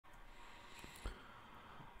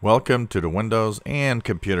Welcome to the Windows and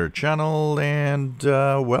Computer channel, and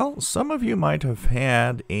well, some of you might have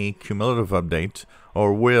had a cumulative update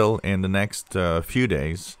or will in the next few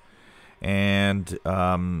days, and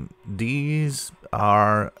these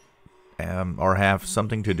are or have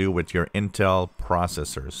something to do with your Intel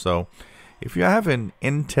processor. So if you have an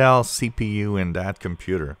Intel CPU in that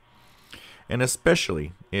computer, and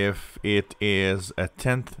especially if it is a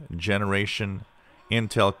 10th generation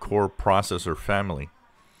Intel Core processor family,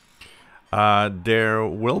 there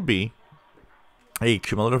will be a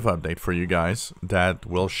cumulative update for you guys that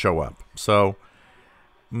will show up. So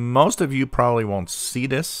most of you probably won't see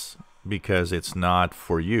this because it's not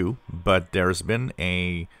for you, but there's been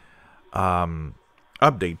a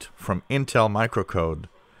update from Intel Microcode,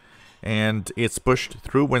 and it's pushed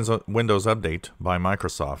through Windows Update by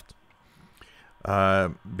Microsoft.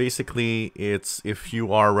 Basically, it's if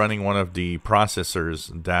you are running one of the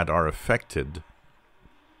processors that are affected,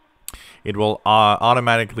 it will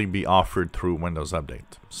automatically be offered through Windows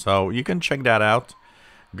Update. So you can check that out.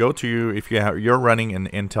 Go to if you're running an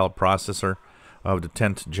Intel processor of the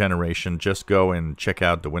 10th generation, just go and check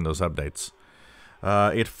out the Windows updates.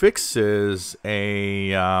 It fixes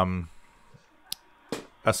a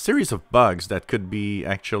series of bugs that could be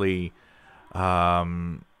actually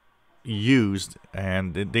used,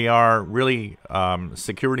 and they are really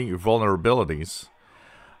security vulnerabilities.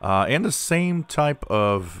 And the same type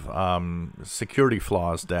of security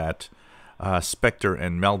flaws that Spectre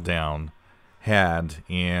and Meltdown had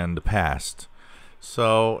in the past.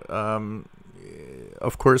 So,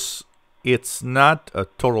 of course, it's not a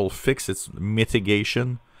total fix, it's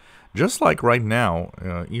mitigation. Just like right now,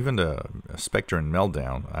 even the Spectre and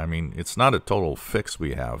Meltdown, I mean, it's not a total fix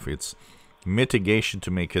we have. It's mitigation to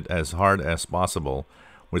make it as hard as possible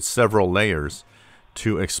with several layers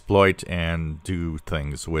to exploit and do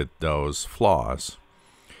things with those flaws.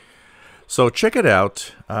 So check it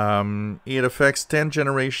out. It affects 10th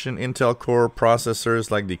generation Intel Core processors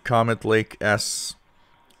like the Comet Lake S,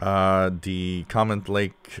 the Comet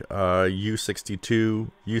Lake U62,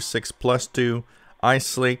 U6 Plus 2,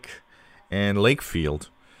 Ice Lake, and Lakefield.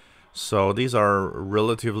 So these are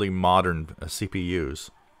relatively modern CPUs,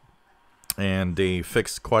 and they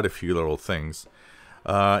fix quite a few little things.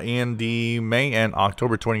 In the May and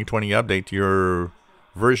October 2020 update, your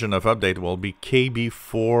version of update will be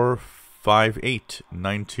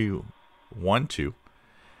KB4589212,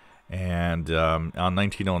 and on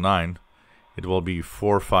 1909 it will be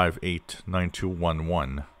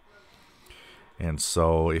 4589211. And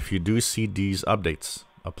so if you do see these updates,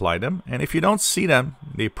 apply them, and if you don't see them,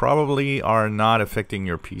 they probably are not affecting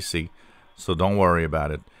your PC, so don't worry about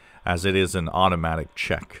it, as it is an automatic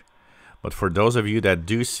check. But for those of you that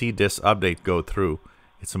do see this update go through,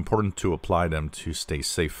 it's important to apply them to stay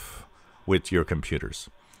safe with your computers.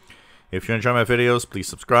 If you enjoy my videos, please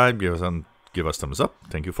subscribe, give us thumbs up.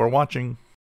 Thank you for watching.